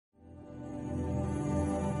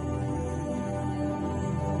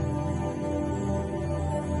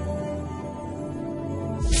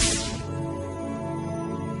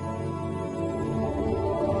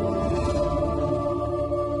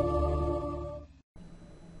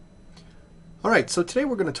All right, so today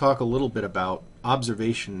we're going to talk a little bit about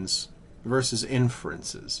observations versus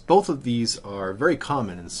inferences. Both of these are very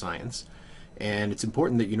common in science, and it's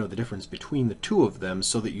important that you know the difference between the two of them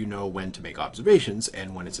so that you know when to make observations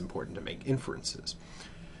and when it's important to make inferences.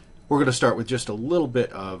 We're going to start with just a little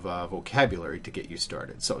bit of vocabulary to get you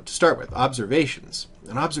started. So to start with, observations.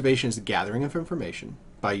 An observation is the gathering of information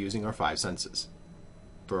by using our five senses.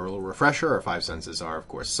 For a little refresher, our five senses are, of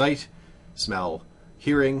course, sight, smell,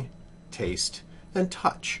 hearing, taste, and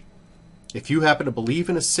touch. If you happen to believe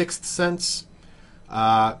in a sixth sense,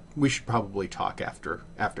 we should probably talk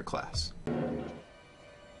after class.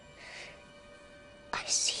 I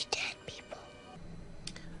see dead people.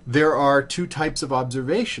 There are two types of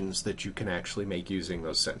observations that you can actually make using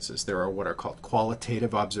those senses. There are what are called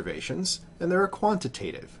qualitative observations, and there are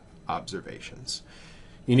quantitative observations.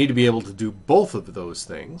 You need to be able to do both of those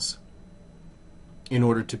things in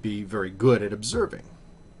order to be very good at observing.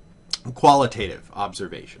 Qualitative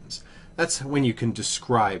observations. That's when you can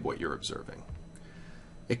describe what you're observing.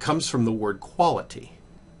 It comes from the word quality.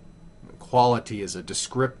 Quality is a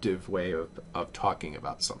descriptive way of talking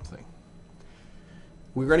about something.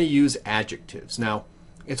 We're going to use adjectives. Now,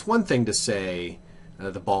 it's one thing to say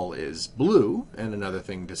the ball is blue, and another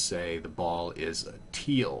thing to say the ball is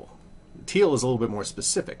teal. Teal is a little bit more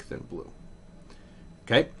specific than blue.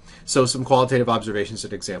 Okay, so some qualitative observations.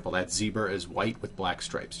 An example, that zebra is white with black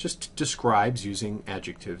stripes. Just describes using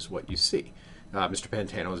adjectives what you see. Mr.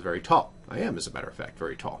 Pantano is very tall. I am, as a matter of fact,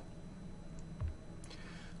 very tall.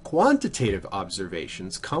 Quantitative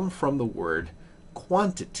observations come from the word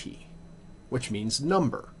quantity, which means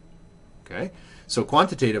number. Okay, so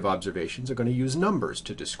quantitative observations are going to use numbers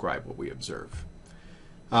to describe what we observe.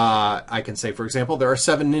 I can say, for example, there are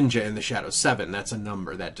 7 ninja in the shadows. 7, that's a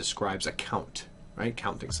number that describes a count. Right,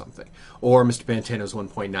 counting something. Or Mr. Pantano is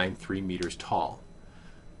 1.93 meters tall.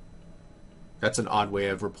 That's an odd way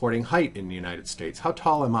of reporting height in the United States. How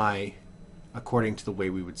tall am I according to the way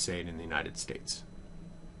we would say it in the United States?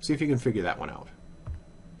 See if you can figure that one out.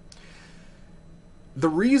 The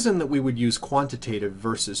reason that we would use quantitative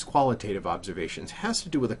versus qualitative observations has to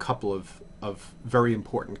do with a couple of very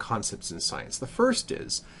important concepts in science. The first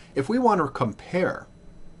is, if we want to compare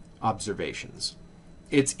observations,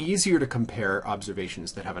 it's easier to compare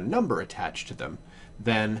observations that have a number attached to them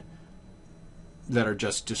than that are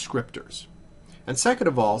just descriptors. And second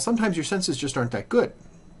of all, sometimes your senses just aren't that good.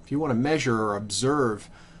 If you want to measure or observe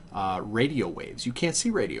radio waves, you can't see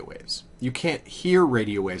radio waves. You can't hear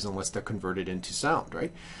radio waves unless they're converted into sound,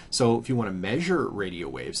 right? So if you want to measure radio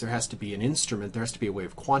waves, there has to be an instrument, there has to be a way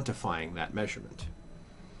of quantifying that measurement.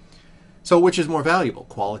 So which is more valuable,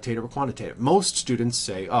 qualitative or quantitative? Most students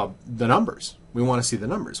say, oh, the numbers. We want to see the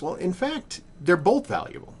numbers. Well, in fact, they're both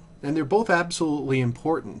valuable, and they're both absolutely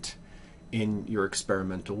important in your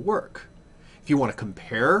experimental work. If you want to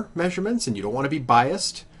compare measurements and you don't want to be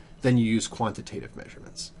biased, then you use quantitative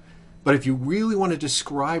measurements. But if you really want to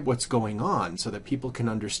describe what's going on so that people can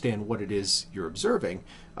understand what it is you're observing,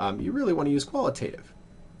 you really want to use qualitative.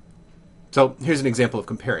 So here's an example of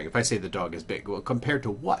comparing. If I say the dog is big, well, compared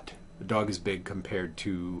to what? The dog is big compared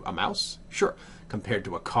to a mouse? Sure. Compared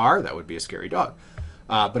to a car, that would be a scary dog.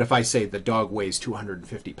 But if I say the dog weighs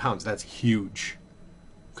 250 pounds, that's huge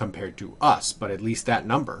compared to us. But at least that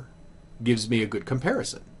number gives me a good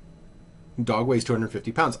comparison. Dog weighs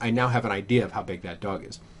 250 pounds. I now have an idea of how big that dog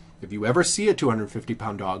is. If you ever see a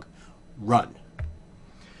 250-pound dog, run.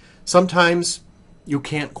 Sometimes you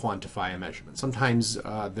can't quantify a measurement. Sometimes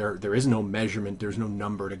there is no measurement, there's no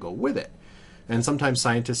number to go with it. And sometimes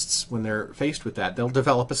scientists, when they're faced with that, they'll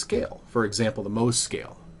develop a scale. For example, the Mohs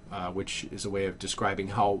scale, which is a way of describing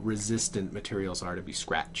how resistant materials are to be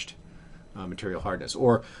scratched, material hardness.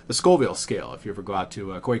 Or the Scoville scale, if you ever go out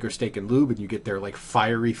to Quaker Steak and Lube and you get their like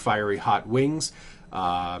fiery hot wings,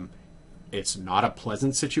 it's not a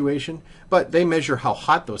pleasant situation, but they measure how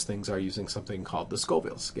hot those things are using something called the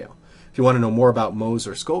Scoville scale. If you want to know more about Mohs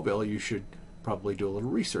or Scoville, you should probably do a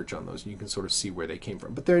little research on those, and you can sort of see where they came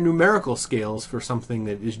from. But they're numerical scales for something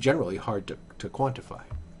that is generally hard to quantify.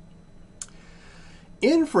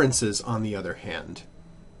 Inferences, on the other hand,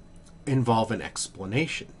 involve an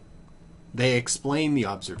explanation. They explain the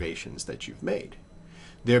observations that you've made.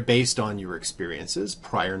 They're based on your experiences,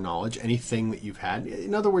 prior knowledge, anything that you've had.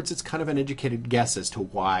 In other words, it's kind of an educated guess as to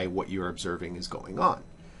why what you're observing is going on.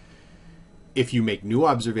 If you make new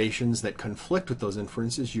observations that conflict with those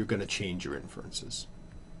inferences, you're going to change your inferences.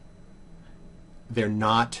 They're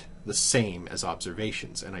not the same as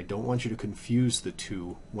observations, and I don't want you to confuse the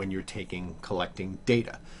two when you're collecting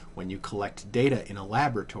data. When you collect data in a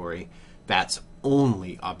laboratory, that's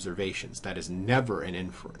only observations. That is never an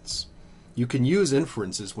inference. You can use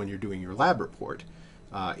inferences when you're doing your lab report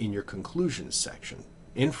in your conclusions section.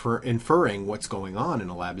 Inferring what's going on in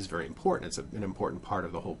a lab is very important. It's an important part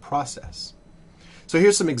of the whole process. So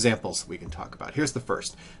here's some examples we can talk about. Here's the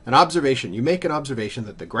first. An observation. You make an observation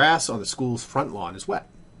that the grass on the school's front lawn is wet.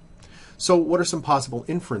 So what are some possible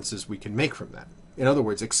inferences we can make from that? In other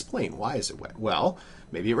words, explain, why is it wet? Well,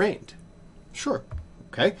 maybe it rained. Sure.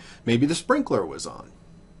 Okay. Maybe the sprinkler was on.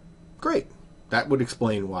 Great. That would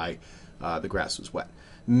explain why the grass was wet.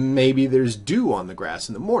 Maybe there's dew on the grass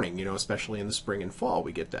in the morning, especially in the spring and fall.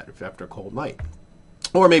 We get that after a cold night.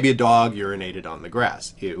 Or maybe a dog urinated on the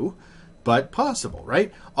grass. Ew. But possible,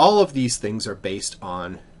 right? All of these things are based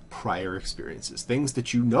on prior experiences, things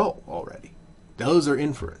that you know already. Those are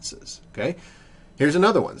inferences, okay? Here's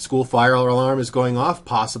another one. The school fire alarm is going off.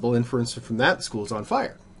 Possible inference from that, the school's on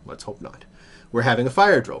fire. Let's hope not. We're having a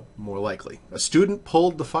fire drill, more likely. A student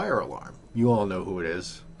pulled the fire alarm. You all know who it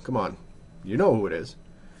is. Come on. You know who it is.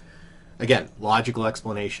 Again, logical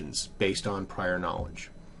explanations based on prior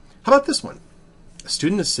knowledge. How about this one? A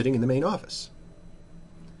student is sitting in the main office.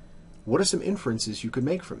 What are some inferences you could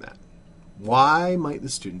make from that? Why might the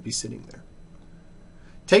student be sitting there?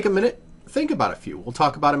 Take a minute, think about a few. We'll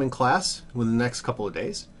talk about them in class within the next couple of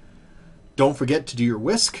days. Don't forget to do your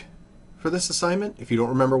whisk for this assignment. If you don't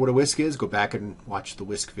remember what a whisk is, go back and watch the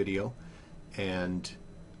whisk video, and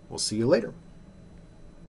we'll see you later.